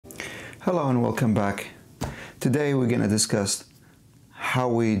Hello and welcome back. Today we're going to discuss how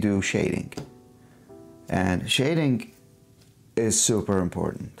we do shading. And shading is super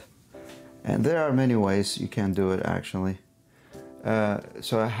important. And there are many ways you can do it actually.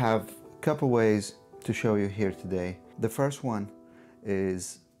 So I have a couple ways to show you here today. The first one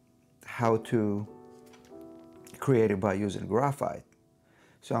is how to create it by using graphite.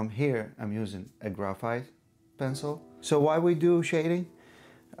 So I'm using a graphite pencil. So why we do shading?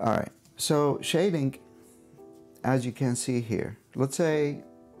 All right, so shading, as you can see here, let's say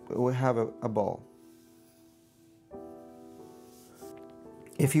we have a ball.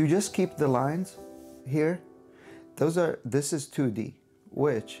 If you just keep the lines here, this is 2D,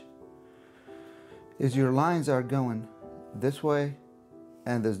 which is your lines are going this way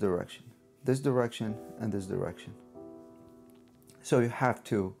and this direction and this direction. So you have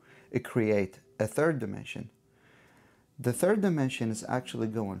to create a third dimension. The third dimension is actually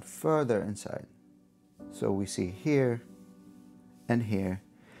going further inside. So we see here and here,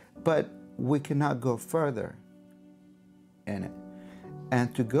 but we cannot go further in it.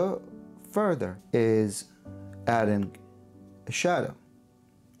 And to go further is adding a shadow.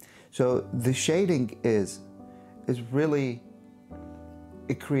 So the shading is really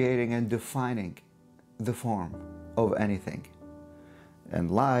creating and defining the form of anything. And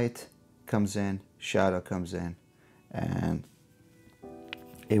light comes in, shadow comes in, and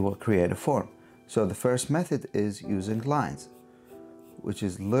it will create a form. So the first method is using lines, which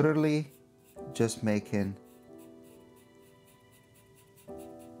is literally just making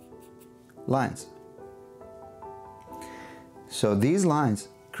lines. So these lines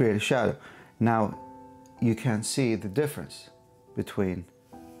create a shadow. Now you can see the difference between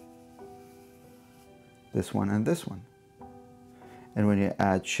this one and this one. And when you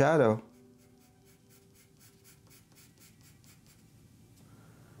add shadow,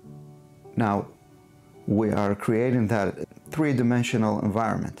 now we are creating that three-dimensional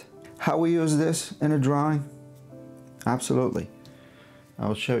environment. How we use this in a drawing? Absolutely.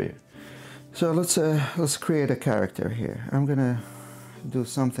 I'll show you. So let's create a character here. I'm gonna do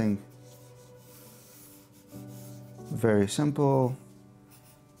something very simple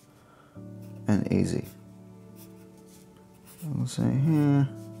and easy. I'll say here.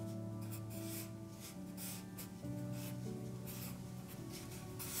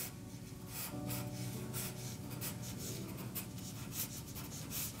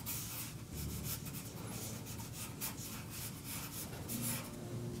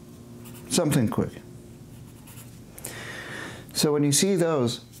 Something quick. So when you see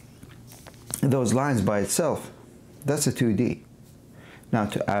those lines by itself, that's a 2D. Now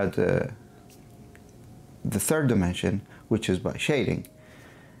to add the third dimension, which is by shading,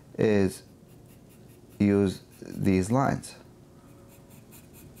 is use these lines.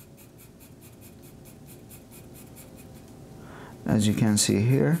 As you can see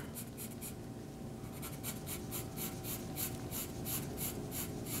here,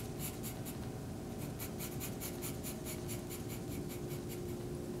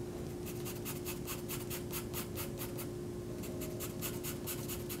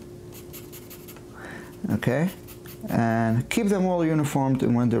 okay, and keep them all uniformed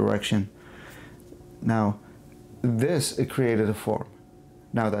in one direction. Now this, it created a form.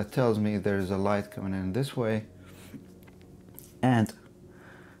 Now that tells me there's a light coming in this way, and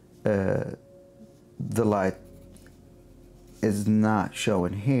the light is not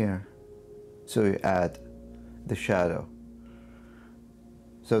showing here, so you add the shadow.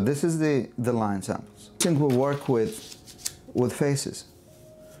 So this is the line samples. I think we'll work with faces.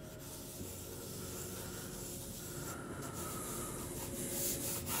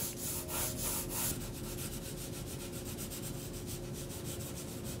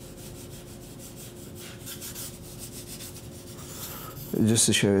 Just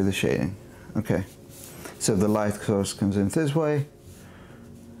to show you the shading. Okay, so the light source comes in this way,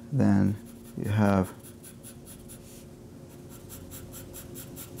 then you have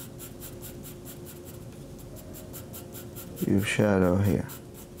your shadow here,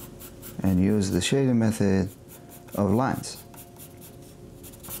 and use the shading method of lines.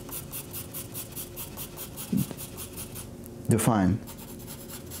 Define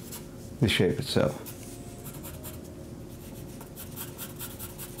the shape itself.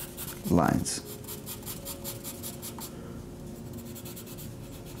 Lines.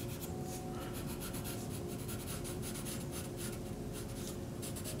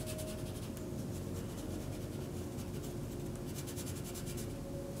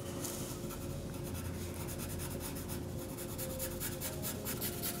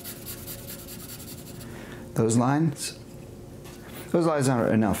 Those lines are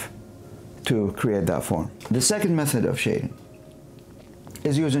enough to create that form. The second method of shading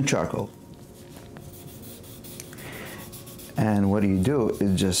is using charcoal. And what you do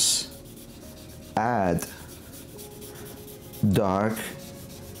is just add dark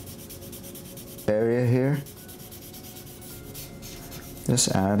area here. Just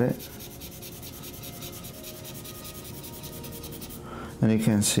add it. And you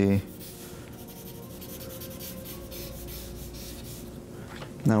can see.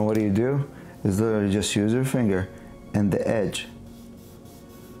 Now what you do is literally just use your finger and the edge.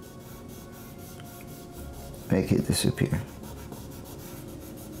 Make it disappear.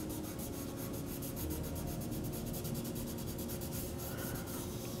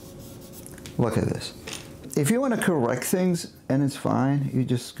 Look at this. If you want to correct things, and it's fine, you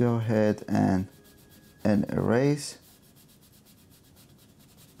just go ahead and erase.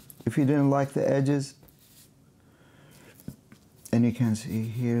 If you didn't like the edges, and you can see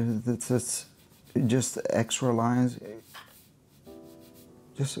here that's just extra lines,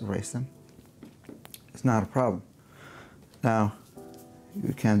 just erase them. It's not a problem. Now,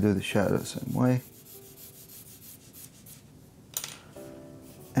 you can do the shadow the same way.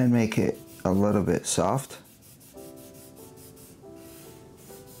 And make it a little bit soft.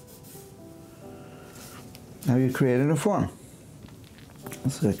 Now you created a form.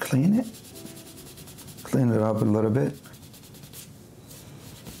 So clean it up a little bit.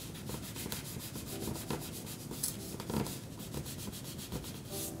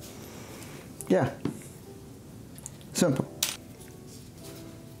 Yeah, simple.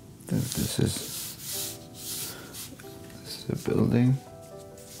 This is a building.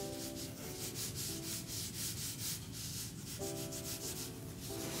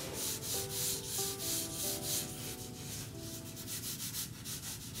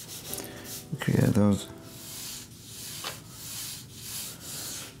 Create those.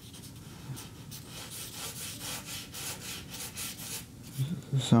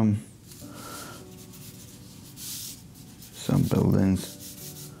 Some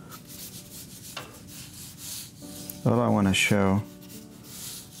buildings. All I want to show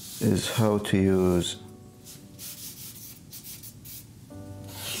is how to use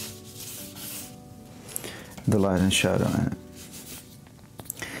the light and shadow in it.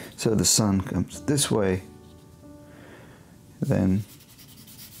 So the sun comes this way, then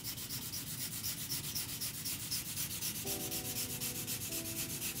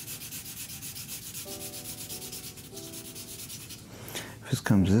if it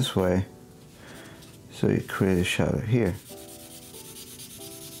comes this way, so you create a shadow here.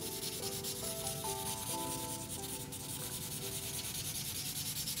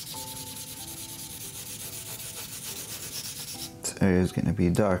 This area is going to be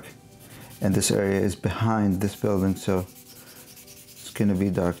dark, and this area is behind this building, so it's going to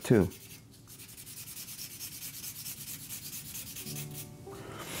be dark too.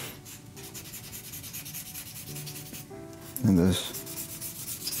 And this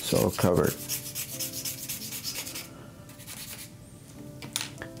is all covered.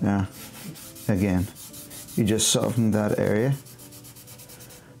 Now, again, you just soften that area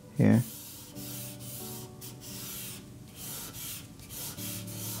here.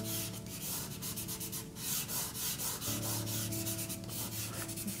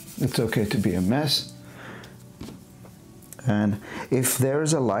 It's okay to be a mess. And if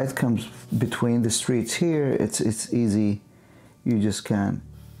there's a light comes between the streets here, it's easy. You just can,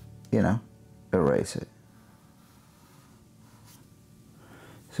 erase it.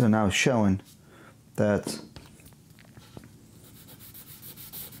 So now it's showing that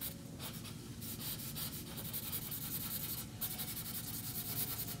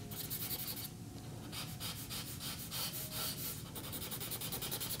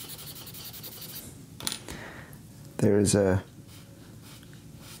there is a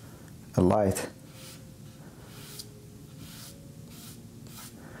light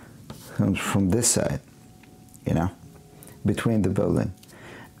comes from this side, between the building.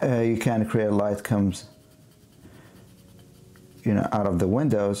 You can create a light comes, out of the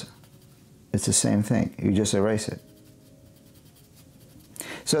windows. It's the same thing. You just erase it.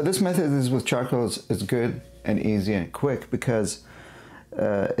 So this method is with charcoal is good and easy and quick because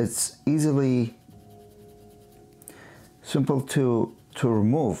it's easily simple to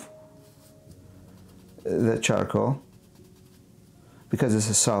remove the charcoal because it's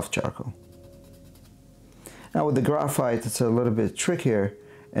a soft charcoal. Now with the graphite, it's a little bit trickier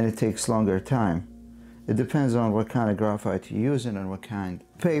and it takes longer time. It depends on what kind of graphite you're using and what kind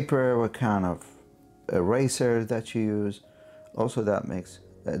of paper, what kind of eraser that you use. Also that makes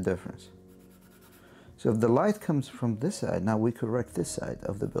a difference. So if the light comes from this side, now we correct this side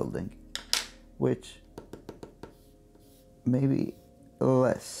of the building. which maybe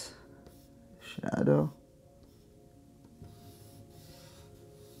less shadow.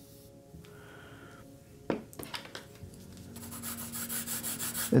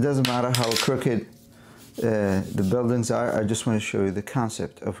 It doesn't matter how crooked the buildings are. I just want to show you the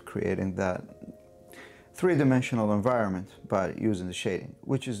concept of creating that three-dimensional environment by using the shading,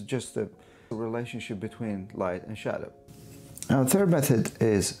 which is just a relationship between light and shadow. Now, the third method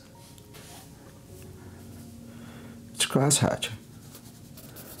is it's crosshatch.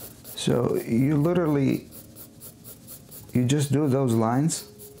 So you just do those lines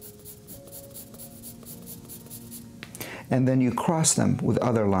and then you cross them with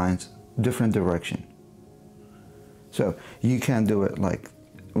other lines, different direction. So you can do it like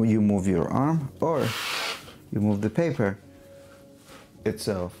when you move your arm, or you move the paper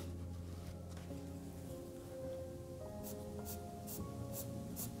itself.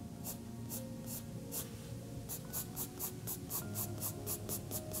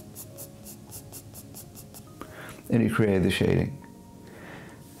 And you create the shading.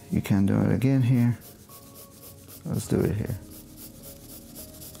 You can do it again here. Let's do it here.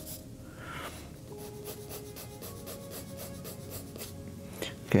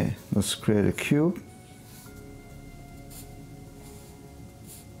 Okay, let's create a cube.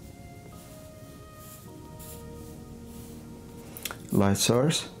 Light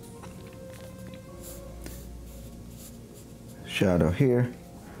source. Shadow here.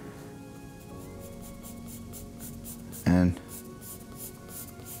 And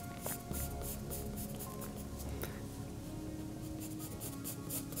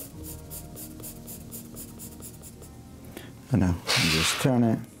now you just turn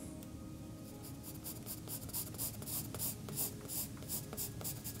it.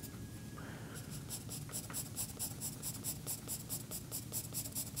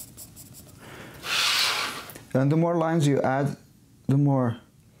 And the more lines you add, the more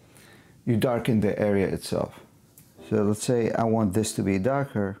you darken the area itself. So let's say I want this to be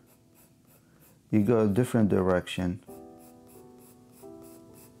darker. You go a different direction.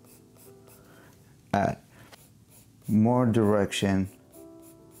 Add more direction.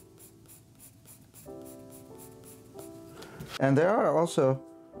 And there are also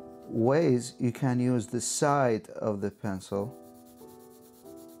ways you can use the side of the pencil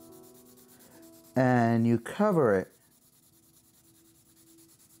and you cover it.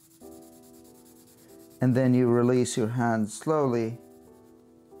 And then you release your hand slowly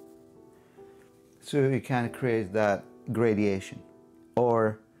so you can create that gradation.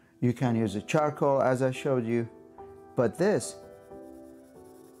 Or you can use a charcoal as I showed you, but this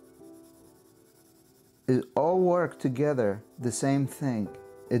is all work together, the same thing.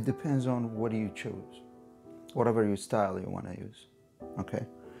 It depends on what you choose, whatever your style you want to use, okay?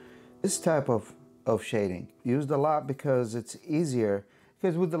 This type of shading used a lot because it's easier.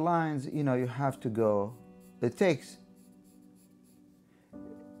 Because with the lines, you know, you have to go, it takes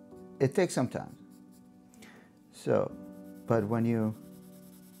some time. So, but when you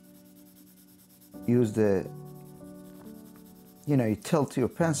use the, you know, you tilt your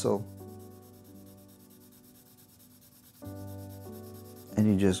pencil and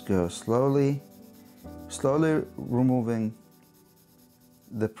you just go slowly removing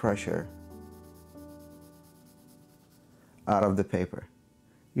the pressure out of the paper.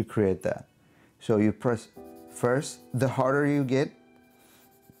 You create that. So you press first, the harder you get,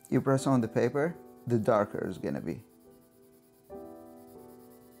 you press on the paper, the darker it's gonna be.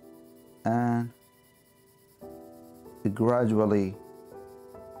 And gradually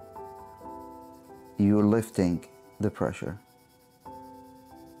you're lifting the pressure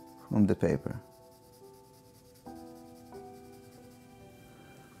from the paper.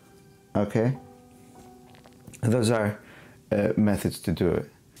 Okay? Those are methods to do it.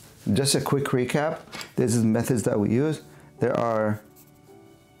 Just a quick recap. This is the methods that we use. There are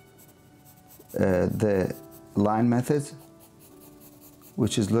the line methods,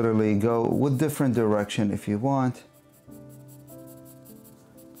 which is literally go with different direction if you want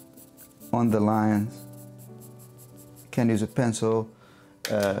on the lines. You can use a pencil.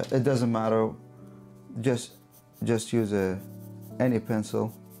 It doesn't matter. Just use any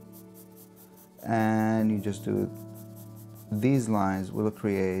pencil, and you just do. These lines will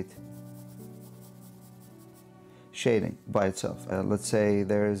create shading by itself. Let's say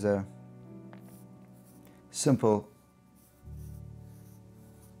there is a simple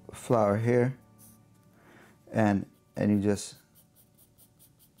flower here, and you just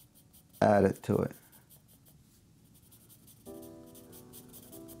add it to it.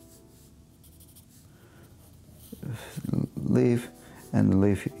 Leaf, and the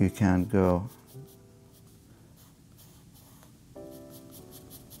leaf you can go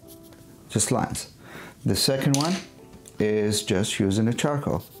just lines. The second one is just using a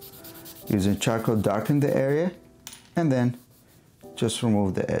charcoal. Using charcoal, darken the area, and then just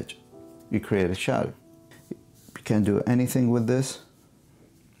remove the edge. You create a shadow. You can do anything with this.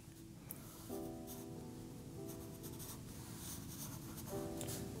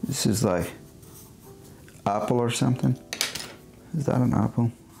 This is like apple or something. Is that an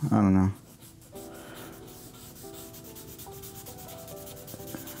apple? I don't know.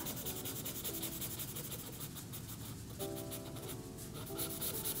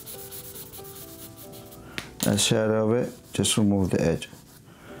 A shadow of it, just remove the edge.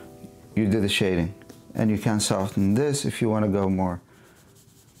 You do the shading, and you can soften this if you want to go more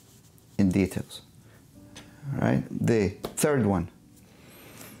in details. All right, the third one.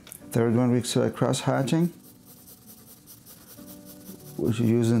 Third one, we select cross hatching, which is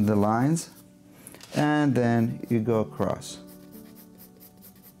using the lines, and then you go across.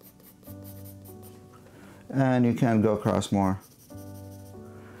 And you can go across more.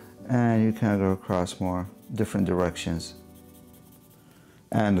 And you can go across more, different directions.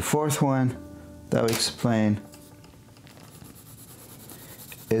 And the fourth one that we explain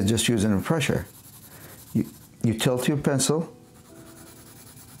is just using a pressure. You tilt your pencil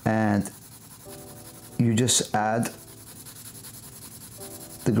and you just add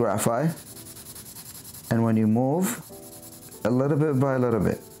the graphite, and when you move a little bit by a little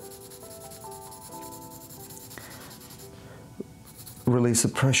bit, release the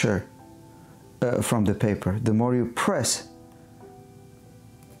pressure from the paper. The more you press,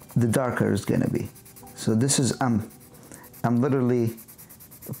 the darker it's gonna be. So this is, I'm literally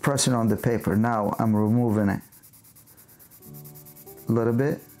pressing on the paper. Now I'm removing it a little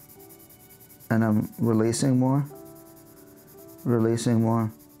bit, and I'm releasing more, releasing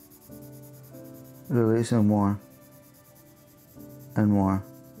more, releasing more, and more.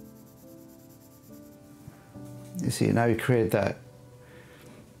 You see, now you create that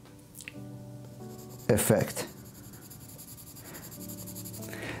effect.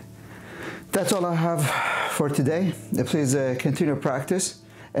 That's all I have for today. Please continue practice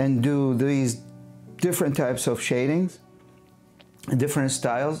and do these different types of shadings, different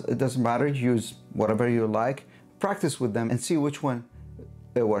styles. It doesn't matter, use whatever you like. Practice with them and see which one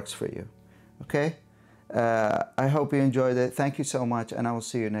it works for you. Okay? I hope you enjoyed it. Thank you so much, and I will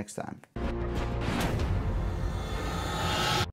see you next time.